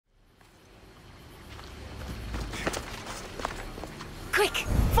Quick,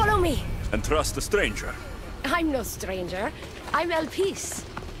 follow me. And trust a stranger. I'm no stranger. I'm El Peace.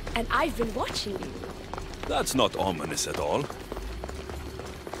 And I've been watching you. That's not ominous at all.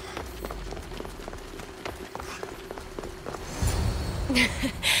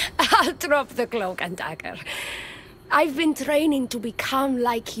 I'll drop the cloak and dagger. I've been training to become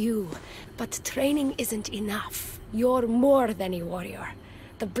like you, but training isn't enough. You're more than a warrior.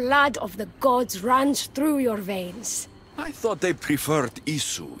 The blood of the gods runs through your veins. I thought they preferred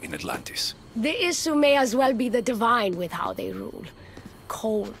Isu in Atlantis. The Isu may as well be the divine with how they rule.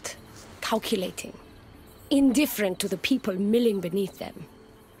 Cold, calculating, indifferent to the people milling beneath them.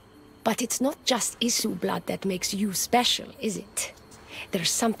 But it's not just Isu blood that makes you special, is it? There's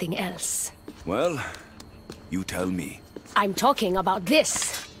something else. Well, you tell me. I'm talking about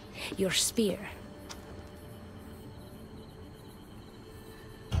this. Your spear.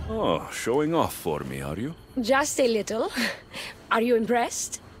 Oh, showing off for me, are you? Just a little. Are you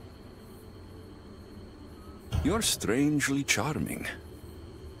impressed? You're strangely charming.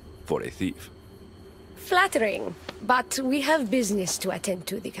 For a thief. Flattering. But we have business to attend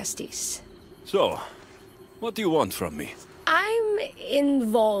to, the Castis. So, what do you want from me? I'm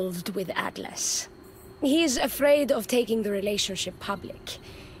involved with Atlas. He's afraid of taking the relationship public.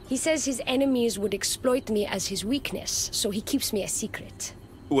 He says his enemies would exploit me as his weakness, so he keeps me a secret.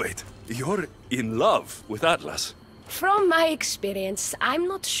 Wait, you're in love with Atlas? From my experience, I'm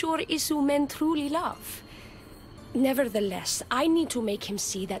not sure Isu men truly love. Nevertheless, I need to make him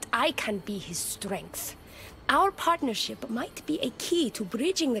see that I can be his strength. Our partnership might be a key to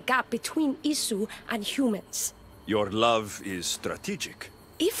bridging the gap between Isu and humans. Your love is strategic.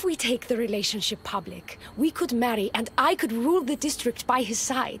 If we take the relationship public, we could marry and I could rule the district by his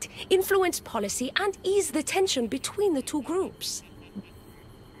side, influence policy and ease the tension between the two groups.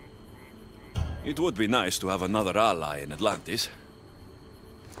 It would be nice to have another ally in Atlantis.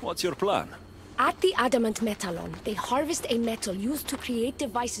 What's your plan? At the Adamant Metallon, they harvest a metal used to create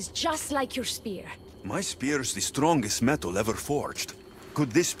devices just like your spear. My spear's the strongest metal ever forged.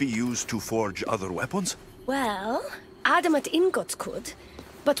 Could this be used to forge other weapons? Well, adamant ingots could,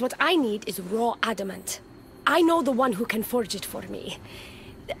 but what I need is raw adamant. I know the one who can forge it for me.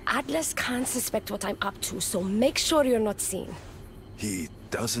 Atlas can't suspect what I'm up to, so make sure you're not seen. He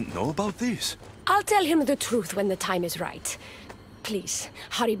doesn't know about this? I'll tell him the truth when the time is right. Please,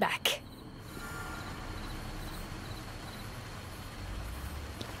 hurry back.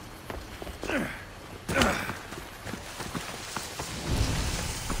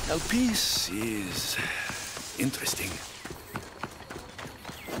 Peace is interesting.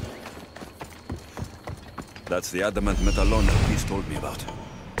 That's the adamant metallon Peace told me about.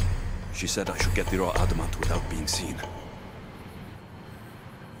 She said I should get the raw adamant without being seen.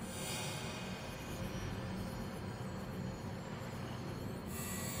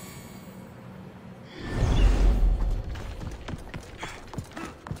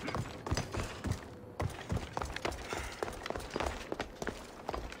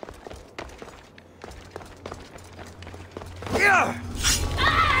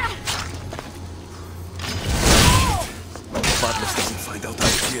 Atlas doesn't find out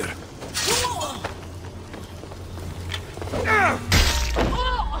I'm here.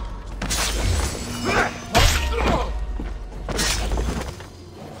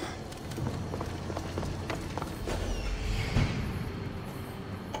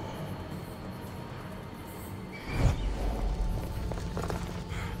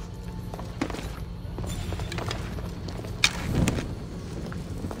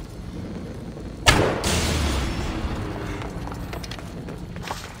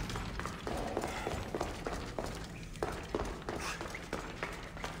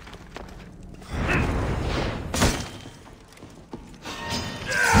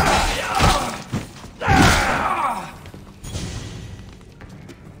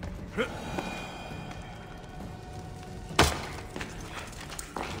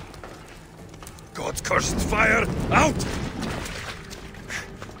 God's cursed fire! Out!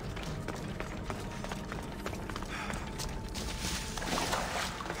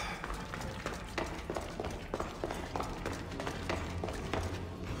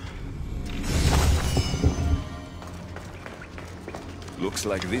 Looks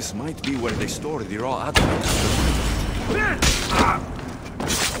like this might be where they store the raw adamant.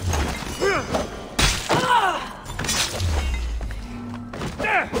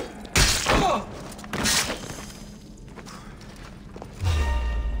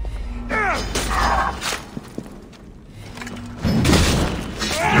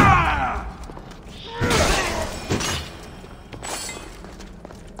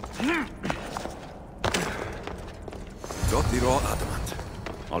 Got The raw adamant.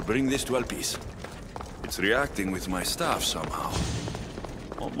 I'll bring this to Elpis. It's reacting with my staff somehow.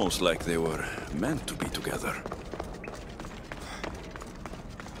 Almost like they were meant to be together.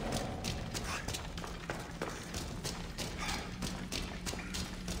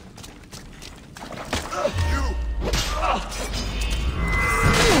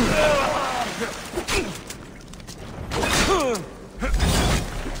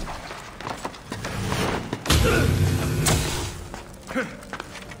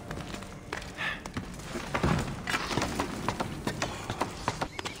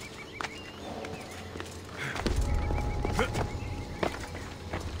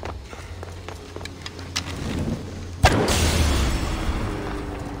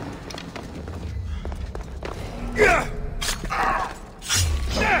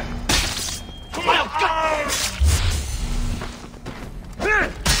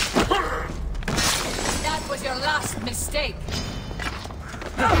 Mistake.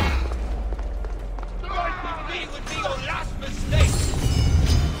 Would be your last mistake.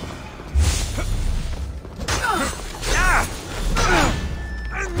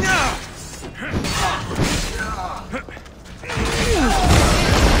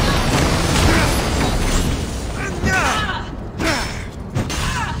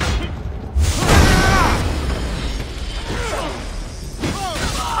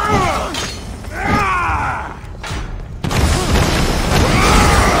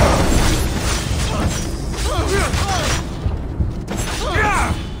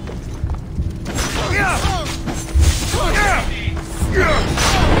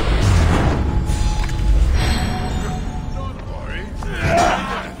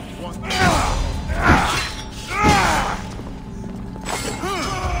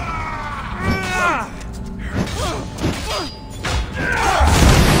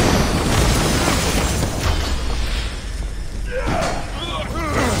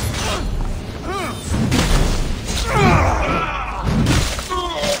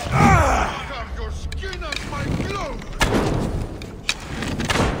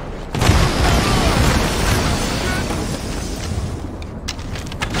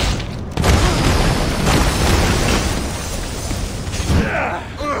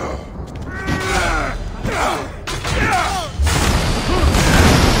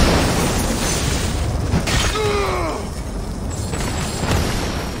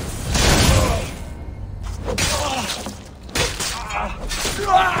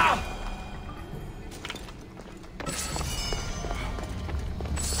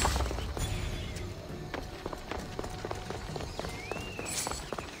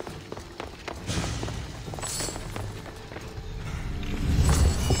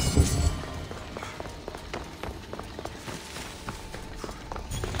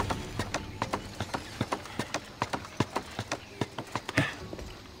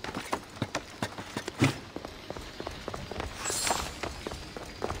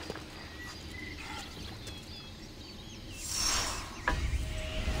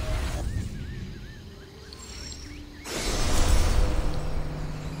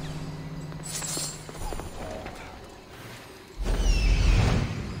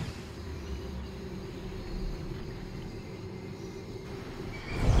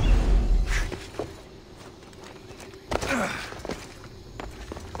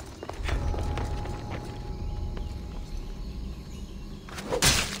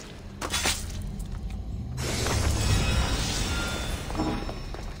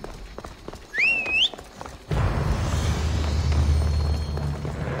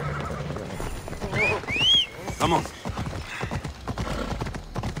 Come on.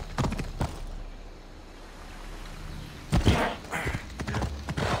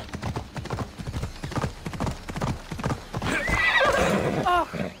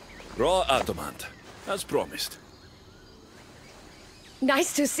 Raw adamant, as promised.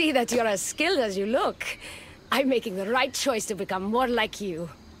 Nice to see that you're as skilled as you look. I'm making the right choice to become more like you.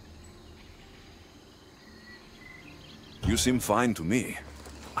 You seem fine to me.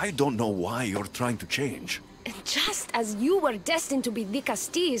 I don't know why you're trying to change. Just as you were destined to be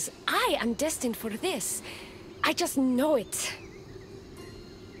Dicastes, I am destined for this. I just know it.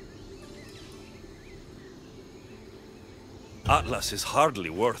 Atlas is hardly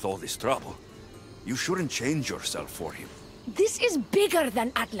worth all this trouble. You shouldn't change yourself for him. This is bigger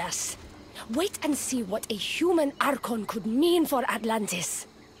than Atlas. Wait and see what a human Archon could mean for Atlantis.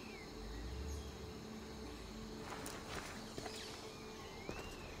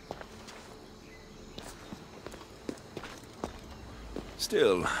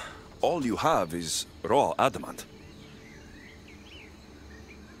 Still, all you have is raw adamant.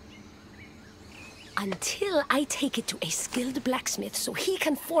 Until I take it to a skilled blacksmith so he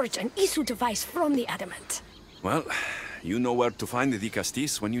can forge an Isu device from the adamant. Well, you know where to find the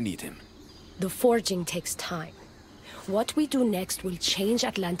Dicastis when you need him. The forging takes time. What we do next will change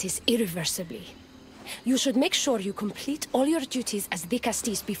Atlantis irreversibly. You should make sure you complete all your duties as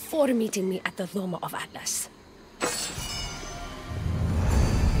Dicastis before meeting me at the Doma of Atlas.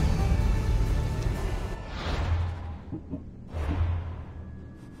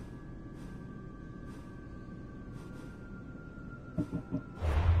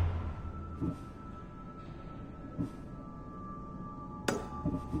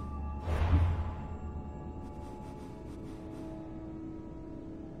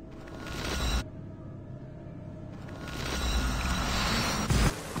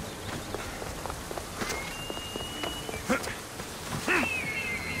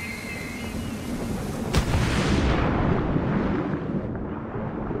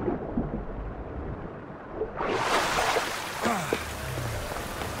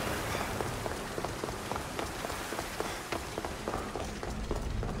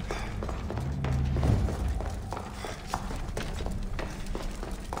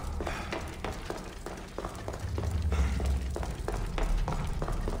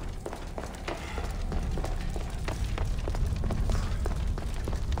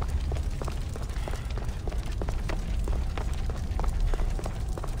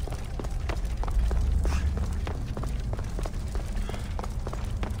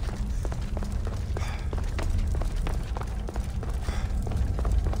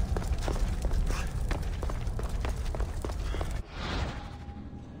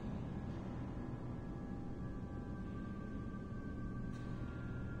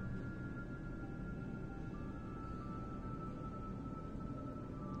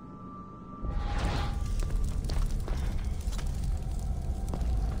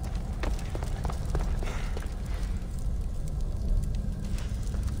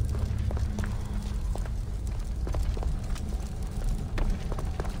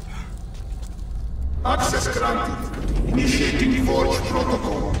 Access granted. Initiating Forge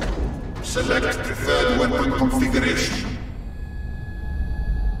protocol. Select preferred weapon configuration.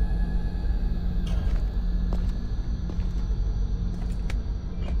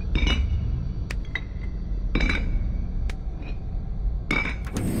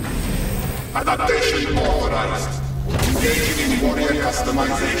 Adaptation authorized. Engaging in warrior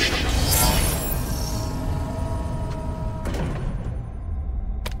customization.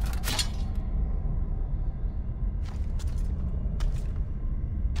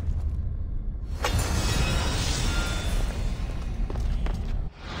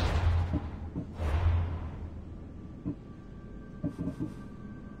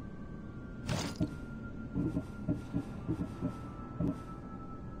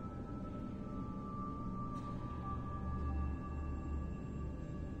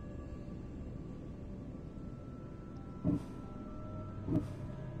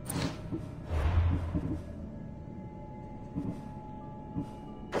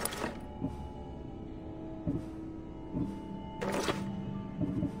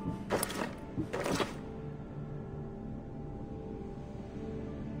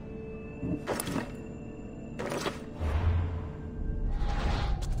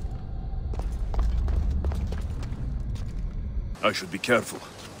 I should be careful.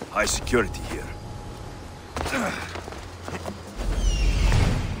 High security here.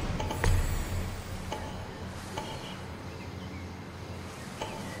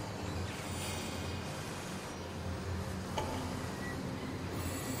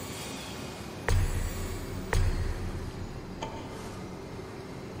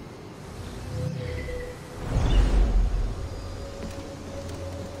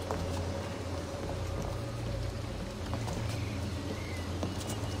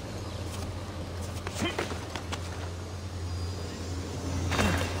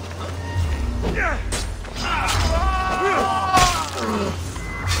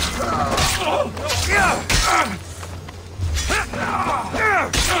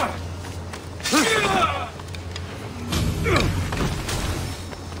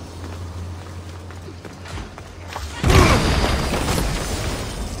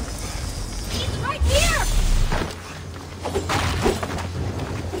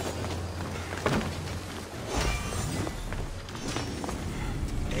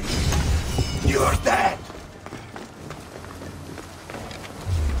 You're dead!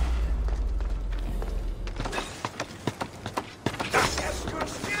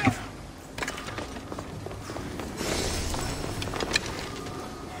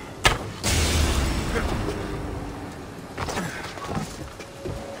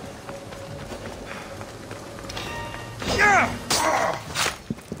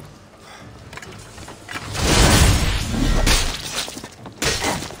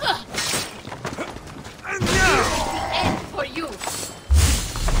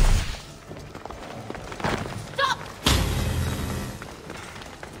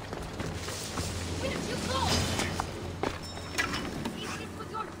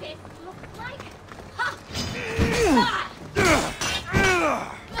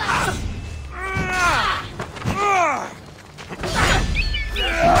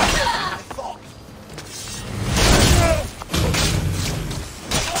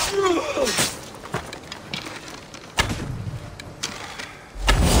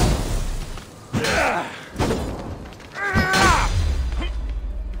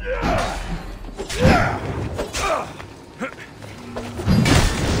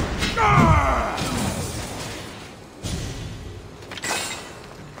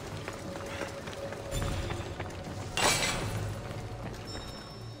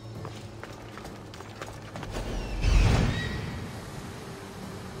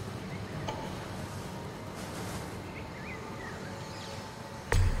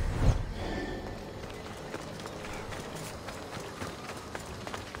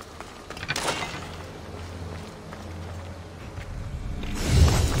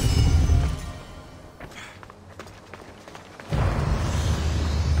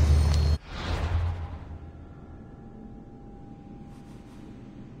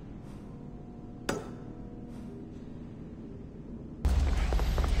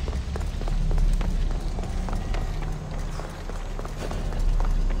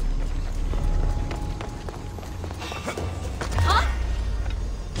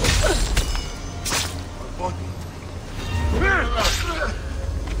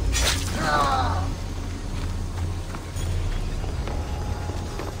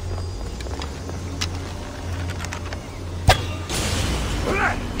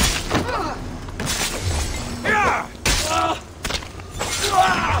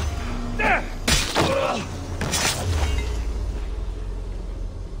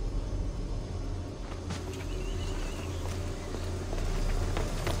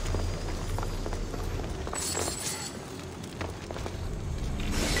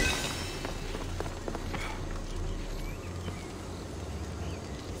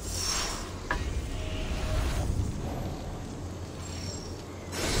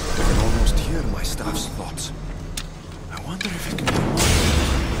 Staff's thoughts. I wonder if it can be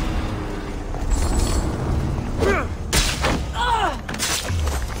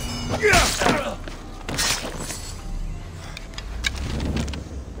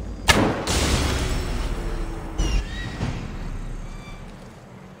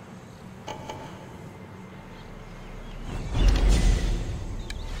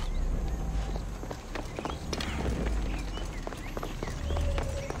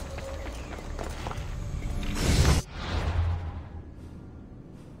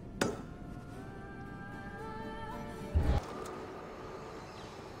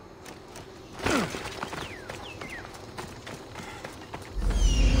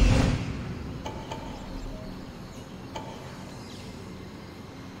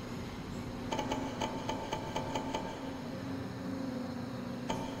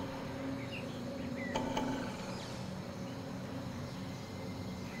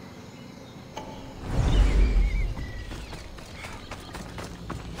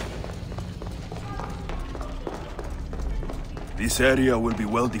This area will be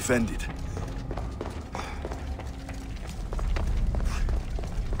well defended.